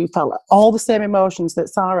we felt all the same emotions that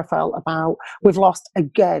Sarah felt about, we've lost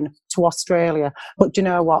again to Australia. But you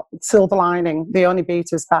know what? Silver lining, they only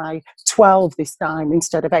beat us by 12 this time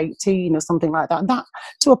instead of 18 or something like that. And that,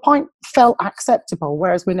 to a point, felt acceptable,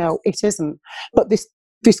 whereas we know it isn't. But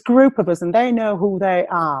this group of us, and they know who they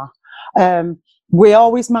are, we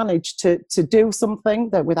always managed to do something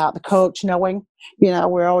that without the coach knowing. You know,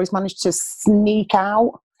 we always managed to sneak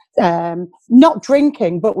out, not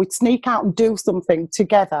drinking, but we'd sneak out and do something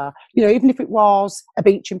together. You know, even if it was a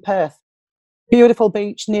beach in Perth, beautiful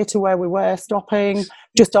beach near to where we were stopping,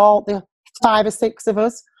 just all the 5 or 6 of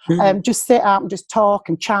us, just sit out and just talk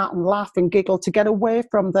and chat and laugh and giggle to get away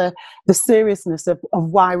from the seriousness of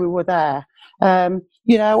why we were there.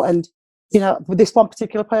 You know, and you know, with this one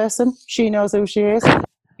particular person, she knows who she is.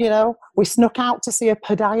 You know, we snuck out to see a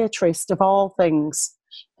podiatrist of all things.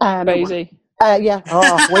 Crazy. Yeah.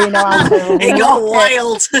 Oh, we know how to. It got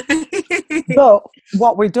wild. But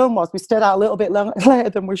what we've done was we stayed out a little bit later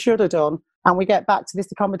than we should have done, and we get back to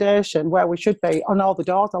this accommodation where we should be, and all the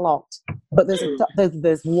doors are locked. But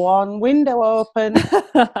there's one window open,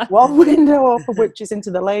 which is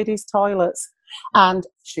into the ladies' toilets, and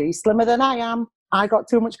she's slimmer than I am. I got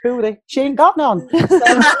too much booty. She ain't got none.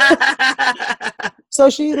 So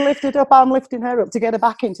she's lifted up, I'm lifting her up to get her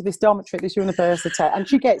back into this dormitory at this university. And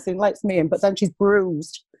she gets in, lets me in, but then she's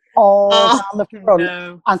bruised all down the front.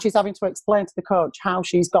 No. And she's having to explain to the coach how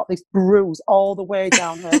she's got this bruise all the way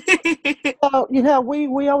down her. So,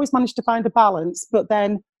 we always manage to find a balance, but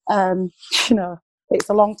then, it's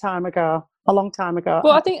a long time ago. Well,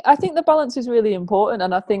 I think the balance is really important,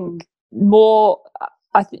 and I think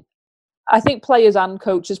I think players and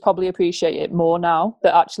coaches probably appreciate it more now,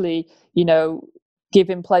 that actually,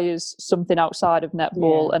 giving players something outside of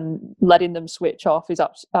netball and letting them switch off is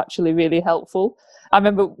actually really helpful. I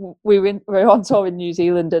remember we were on tour in New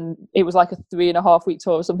Zealand, and it was like a 3.5 week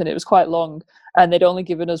tour or something. It was quite long, and they'd only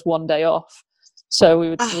given us 1 day off. So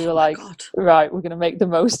we were like, right, we're going to make the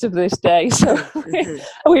most of this day. So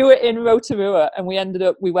we were in Rotorua, and we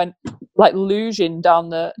went like luging down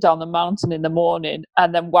the mountain in the morning,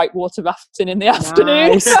 and then whitewater rafting in the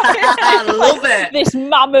afternoon. I love it. This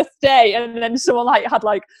mammoth day, and then someone had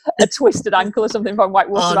a twisted ankle or something from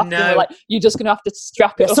whitewater rafting. No. We're like, you're just going to have to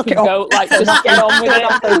strap it up and go, just get on with it.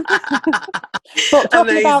 But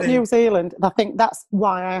talking about New Zealand, I think that's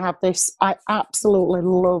why I have this. I absolutely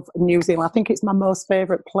love New Zealand. I think it's my most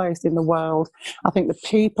favourite place in the world. I think the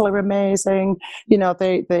people are amazing.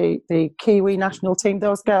 The Kiwi national team,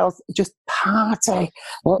 those girls just party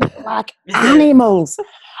like animals.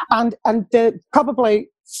 And they're probably,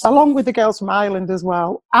 along with the girls from Ireland as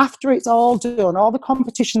well, after it's all done, all the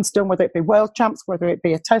competition's done, whether it be World Champs, whether it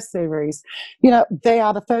be a test series, they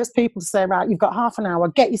are the first people to say, right, you've got half an hour,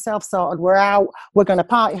 get yourself sorted, we're out, we're going to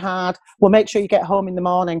party hard, we'll make sure you get home in the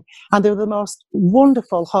morning. And they're the most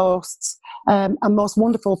wonderful hosts and most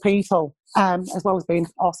wonderful people, as well as being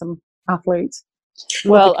awesome athletes.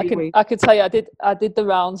 Well, I can tell you, I did the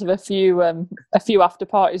rounds of a few after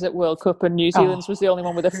parties at World Cup, and New Zealand's was the only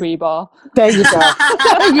one with a free bar. There you go.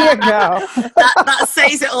 There you go. That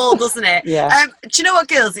says it all, doesn't it? Yeah. Do you know what,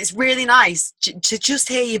 girls? It's really nice to just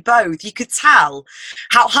hear you both. You could tell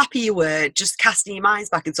how happy you were just casting your minds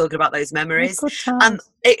back and talking about those memories. And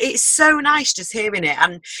it's so nice just hearing it.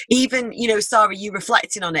 And even, Sarah, you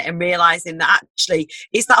reflecting on it and realising that actually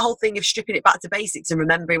it's that whole thing of stripping it back to basics and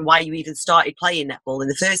remembering why you even started playing netball in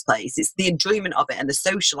the first place. It's the enjoyment of it and the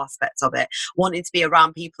social aspects of it, wanting to be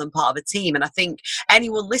around people and part of a team. And I think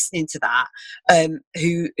anyone listening to that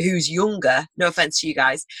who's younger, no offense to you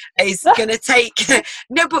guys, is going to take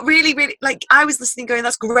no, but really I was listening going,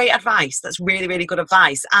 that's great advice, that's really, really good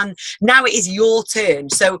advice. And now it is your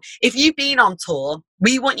turn. So if you've been on tour,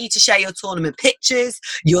 we want you to share your tournament pictures,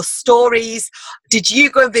 your stories. Did you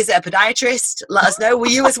go and visit a podiatrist? Let us know. Were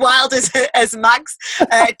you as wild as Mags?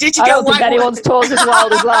 Did you go? I don't think anyone's tour's as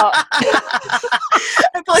wild as that.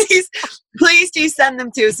 Please do send them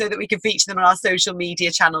to us so that we can feature them on our social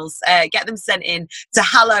media channels. Get them sent in to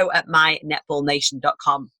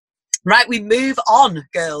hello@mynetballnation.com. Right, we move on,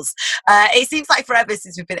 girls. It seems like forever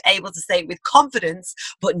since we've been able to say it with confidence,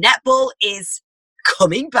 but netball is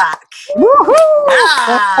coming back. Woohoo!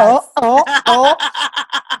 Yes. Oh.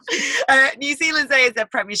 New Zealand's ANZ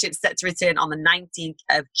Premiership set to return on the 19th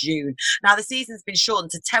of June. Now, the season's been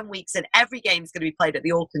shortened to 10 weeks, and every game is going to be played at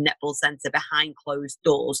the Auckland Netball Centre behind closed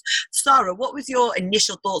doors. Sarah, what was your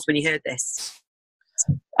initial thoughts when you heard this?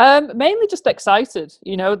 Mainly just excited,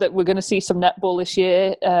 that we're going to see some netball this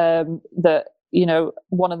year, that,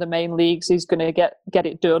 one of the main leagues is going to get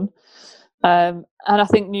it done. And I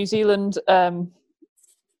think New Zealand,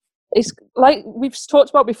 it's like we've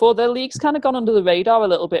talked about before, their league's kind of gone under the radar a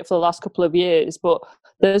little bit for the last couple of years, but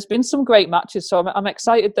there's been some great matches, so I'm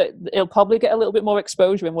excited that it'll probably get a little bit more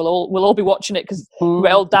exposure, and we'll all be watching it because we're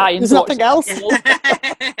all dying. There's nothing else.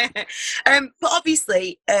 But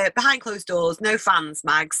obviously, behind closed doors, no fans,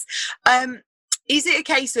 Mags. Is it a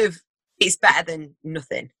case of it's better than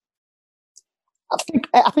nothing?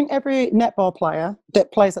 I think every netball player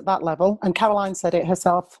that plays at that level, and Caroline said it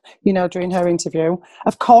herself, during her interview,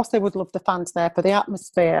 of course they would love the fans there for the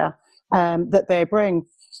atmosphere that they bring.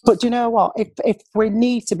 But do you know what? If we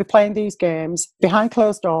need to be playing these games behind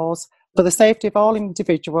closed doors for the safety of all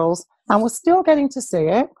individuals, and we're still getting to see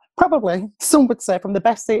it, probably some would say from the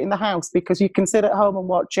best seat in the house because you can sit at home and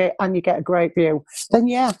watch it and you get a great view, then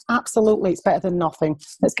yeah, absolutely, it's better than nothing.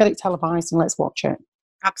 Let's get it televised and let's watch it.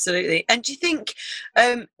 Absolutely. And do you think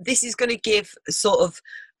this is going to give sort of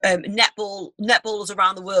netballers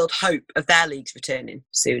around the world hope of their leagues returning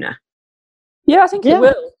sooner? Yeah, I think it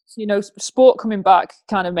will. You know, sport coming back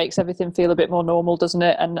kind of makes everything feel a bit more normal, doesn't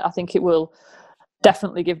it? And I think it will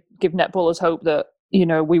definitely give netballers hope that, you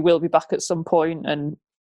know, we will be back at some point, and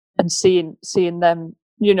seeing them.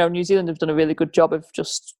 You know, New Zealand have done a really good job of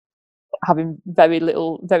just having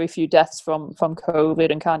very few deaths from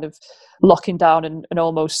COVID, and kind of locking down and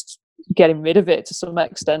almost getting rid of it to some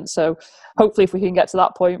extent. So hopefully if we can get to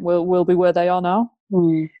that point, we'll be where they are now.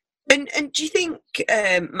 And do you think,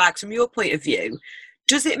 Mags, from your point of view,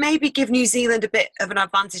 does it maybe give New Zealand a bit of an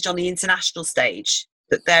advantage on the international stage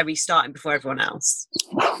that they're restarting before everyone else?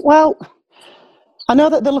 Well, I know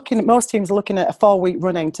that most teams are looking at a 4-week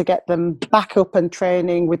running to get them back up and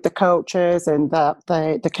training with the coaches and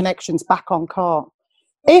the connections back on court.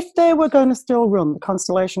 If they were going to still run the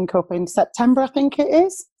Constellation Cup in September, I think it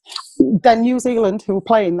is, then New Zealand, who are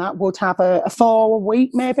playing that, would have a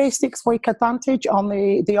 4-week, maybe 6-week advantage on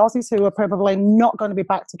the Aussies, who are probably not going to be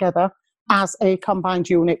back together as a combined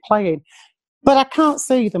unit playing. But I can't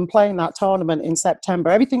see them playing that tournament in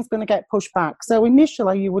September. Everything's going to get pushed back. So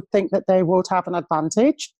initially you would think that they would have an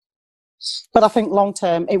advantage, but I think long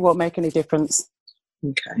term it won't make any difference.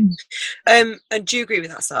 Okay. And do you agree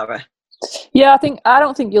with that, Sarah? Yeah, I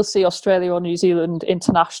don't think you'll see Australia or New Zealand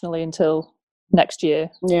internationally until next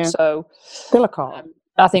year. Yeah. So still a call.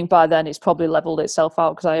 I think by then it's probably leveled itself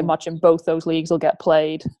out, because I imagine both those leagues will get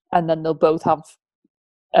played, and then they'll both have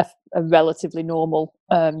a relatively normal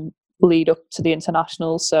lead up to the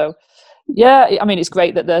internationals. So yeah, I mean, it's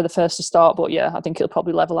great that they're the first to start, but yeah, I think it'll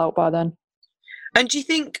probably level out by then. And do you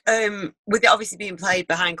think, with it obviously being played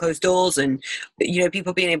behind closed doors and, you know,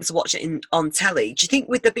 people being able to watch it on telly, do you think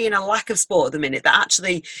with there being a lack of sport at the minute that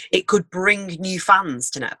actually it could bring new fans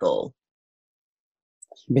to netball?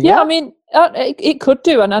 Yeah, I mean, it could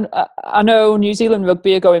do. And I know New Zealand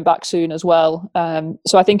rugby are going back soon as well.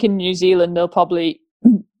 So I think in New Zealand, they'll probably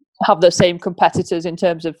have the same competitors in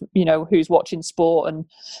terms of, you know, who's watching sport and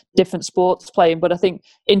different sports playing. But I think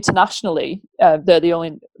internationally, they're the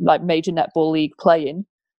only like major netball league playing.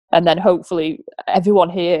 And then hopefully everyone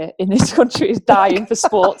here in this country is dying for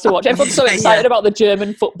sport to watch. Everyone's so excited about the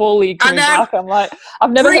German football league coming back. I'm like,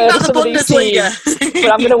 I've never heard of some of these teams,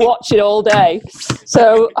 but I'm going to watch it all day.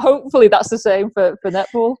 So hopefully that's the same for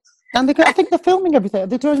netball. And I think they're filming everything.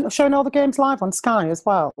 They're showing all the games live on Sky as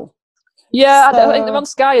well. Yeah, I think they're on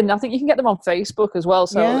Sky, and I think you can get them on Facebook as well.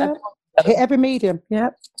 So yeah. Every medium, yeah.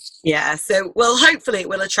 Yeah, so, well, hopefully it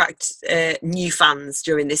will attract new fans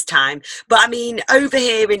during this time. But, I mean, over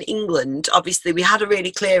here in England, obviously, we had a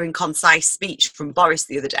really clear and concise speech from Boris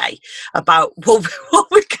the other day about what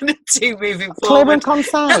we're going to do moving forward. Clear and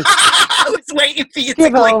concise. I was waiting for you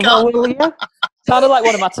Give to click on. Will you? Sounded like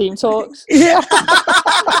one of my team talks. Yeah.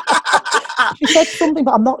 She said something,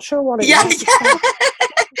 but I'm not sure what it was.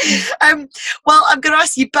 Yeah. Well, I'm going to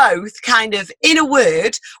ask you both, kind of, in a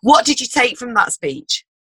word, what did you take from that speech?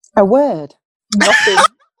 A word? Nothing.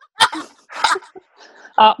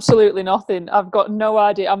 Absolutely nothing. I've got no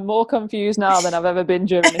idea. I'm more confused now than I've ever been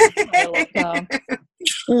during this entire lockdown.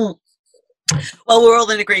 Well, we're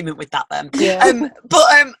all in agreement with that then. Yeah. But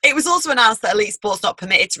it was also announced that elite sport's not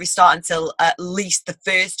permitted to restart until at least the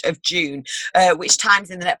 1st of June, which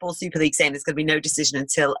times in the Netball Super League saying there's going to be no decision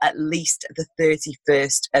until at least the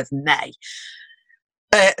 31st of May.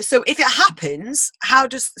 So if it happens, how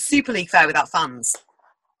does Super League fare without fans?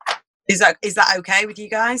 Is that okay with you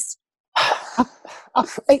guys?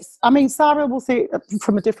 I mean, Sarah will see it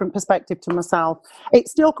from a different perspective to myself. It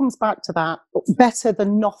still comes back to that, better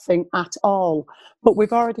than nothing at all. But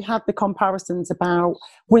we've already had the comparisons about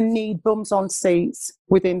we need bums on seats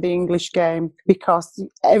within the English game because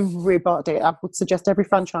everybody, I would suggest every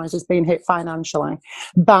franchise has been hit financially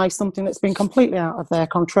by something that's been completely out of their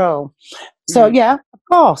control. So, yeah, of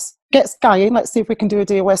course, get Sky in. Let's see if we can do a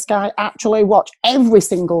deal where Sky actually watch every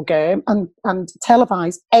single game and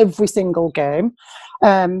televise every single game.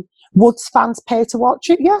 Would fans pay to watch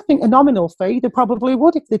it? Yeah, I think a nominal fee. They probably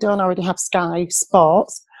would if they don't already have Sky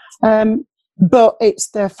Sports. But it's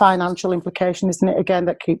the financial implication, isn't it, again,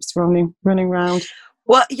 that keeps running round.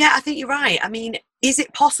 Well, yeah, I think you're right. I mean, is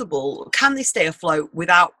it possible? Can they stay afloat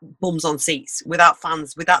without bums on seats, without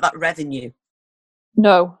fans, without that revenue?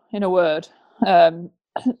 No, in a word.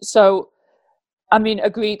 So, I mean,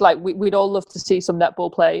 agreed, like, we'd all love to see some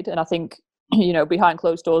netball played, and I think, you know, behind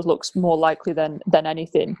closed doors looks more likely than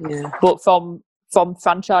anything. Yeah. But from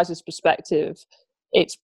franchises' perspective,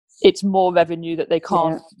 it's more revenue that they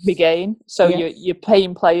can't regain. So you're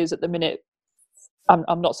paying players at the minute.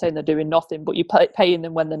 I'm not saying they're doing nothing, but you're paying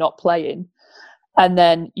them when they're not playing, and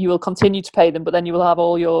then you will continue to pay them. But then you will have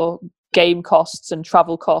all your game costs and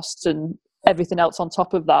travel costs and everything else on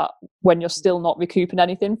top of that when you're still not recouping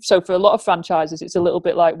anything. So for a lot of franchises, it's a little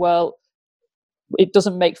bit like, well, it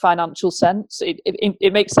doesn't make financial sense.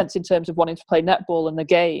 It makes sense in terms of wanting to play netball and the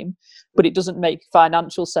game, but it doesn't make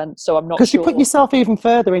financial sense. So I'm not sure. Because you put yourself even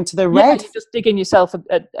further into the red. You're just digging yourself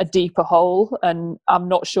a deeper hole, and I'm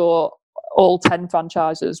not sure all 10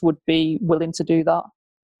 franchises would be willing to do that.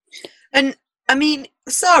 And I mean,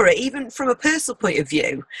 Sarah, even from a personal point of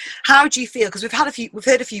view, how do you feel? Because we've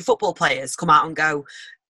heard a few football players come out and go,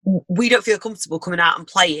 we don't feel comfortable coming out and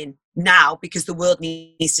playing now because the world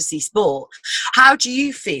needs to see sport. How do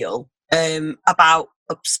you feel about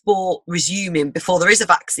a sport resuming before there is a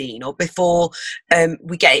vaccine or before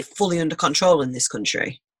we get it fully under control in this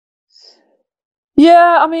country?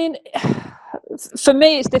 Yeah, I mean, for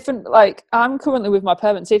me, it's different. Like, I'm currently with my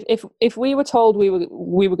parents. If we were told we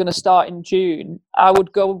were going to start in June, I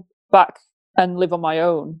would go back and live on my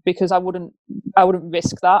own because I wouldn't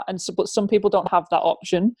risk that. And so, but some people don't have that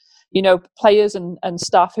option. You know, players and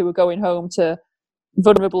staff who are going home to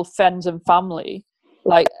vulnerable friends and family.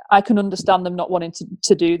 Like, I can understand them not wanting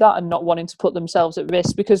to do that and not wanting to put themselves at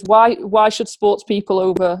risk, because why should sports people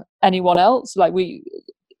over anyone else? Like,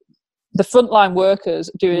 the frontline workers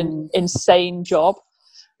do an insane job,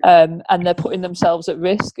 and they're putting themselves at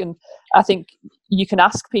risk. And I think you can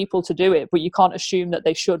ask people to do it, but you can't assume that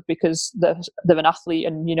they should because they're an athlete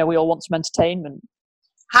and, you know, we all want some entertainment.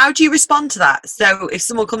 How do you respond to that? So if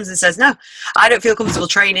someone comes and says, no, I don't feel comfortable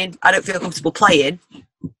training, I don't feel comfortable playing,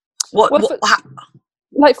 for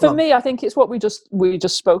me, I think it's what we just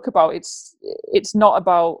spoke about. It's not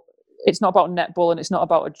about netball and it's not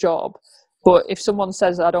about a job. But if someone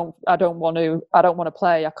says I don't want to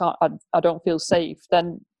play, I don't feel safe,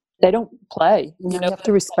 then they don't play. You have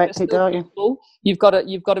to respect it, don't you? People. You've got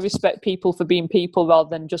to respect people for being people rather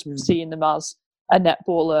than just seeing them as a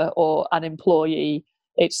netballer or an employee.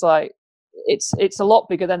 It's like it's a lot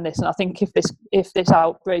bigger than this. And I think if this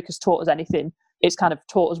outbreak has taught us anything, it's kind of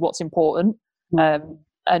taught us what's important.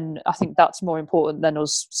 And I think that's more important than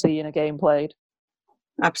us seeing a game played.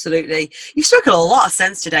 Absolutely. You've spoken a lot of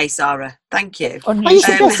sense today, Sarah. Thank you. Are you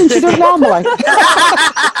suggesting to do it normally?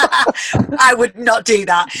 I would not do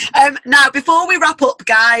that. Now, before we wrap up,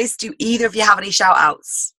 guys, do either of you have any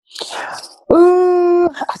shout-outs? Ooh,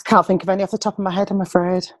 I can't think of any off the top of my head, I'm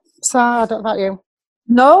afraid. Sarah, I don't know about you.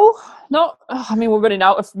 No, not. I mean, we're running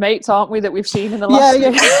out of mates, aren't we, that we've seen in the last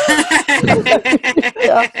Yeah.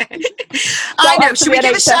 I know. Should we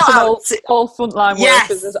give a shout-out to all frontline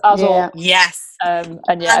workers as all? Yes.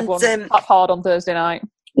 Everyone clap hard on Thursday night.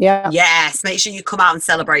 Yeah. Yes, make sure you come out and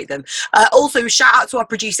celebrate them. Also, shout out to our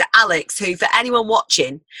producer Alex, who, for anyone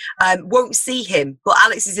watching, won't see him, but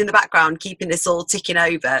Alex is in the background keeping this all ticking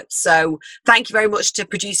over. So thank you very much to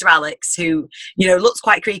producer Alex, who, you know, looks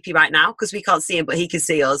quite creepy right now because we can't see him, but he can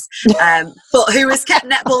see us. But who has kept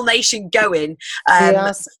Netball Nation going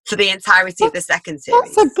for the entirety of the second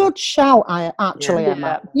series. That's a good shout,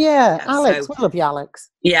 Emma. Yeah, Alex, we love you, Alex.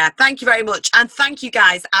 Yeah, thank you very much. And thank you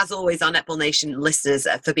guys, as always, our Netball Nation listeners,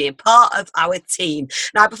 for being part of our team.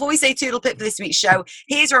 Now, before we say toodle pip for this week's show,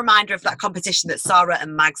 here's a reminder of that competition that Sarah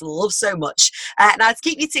and Mags love so much. Now, to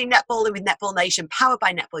keep your team netballing with Netball Nation, powered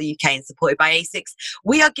by Netball UK and supported by ASICS,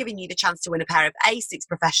 we are giving you the chance to win a pair of ASICS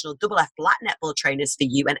professional double F black netball trainers for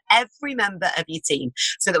you and every member of your team,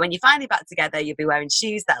 so that when you're finally back together, you'll be wearing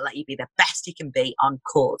shoes that let you be the best you can be on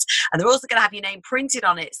court. And they're also going to have your name printed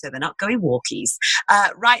on it, so they're not going walkies.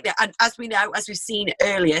 Right there, and as we know, as we've seen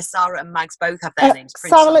earlier, Sarah and Mags both have their names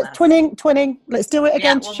printed. Sarah, let's twinning. Let's do it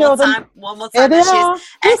again to show them. One more time. There she is.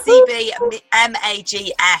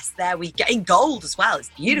 SEBMAGS. There we go. In gold as well. It's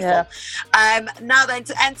beautiful. Yeah. Now then,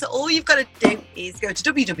 to enter, all you've got to do is go to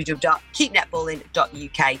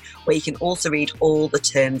www.keepnetballing.uk, where you can also read all the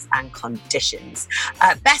terms and conditions.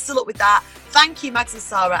 Best of luck with that. Thank you, Mags and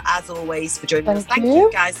Sarah, as always, for joining us. Thank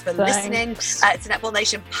you guys for listening to Netball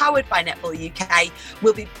Nation, powered by Netball UK.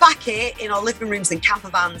 We'll be back here in our living rooms and camper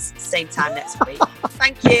vans same time next week.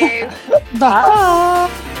 Thank you. Bye.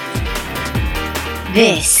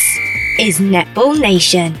 This is Netball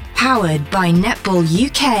Nation, powered by Netball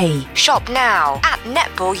UK. Shop now at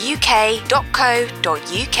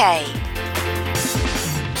netballuk.co.uk.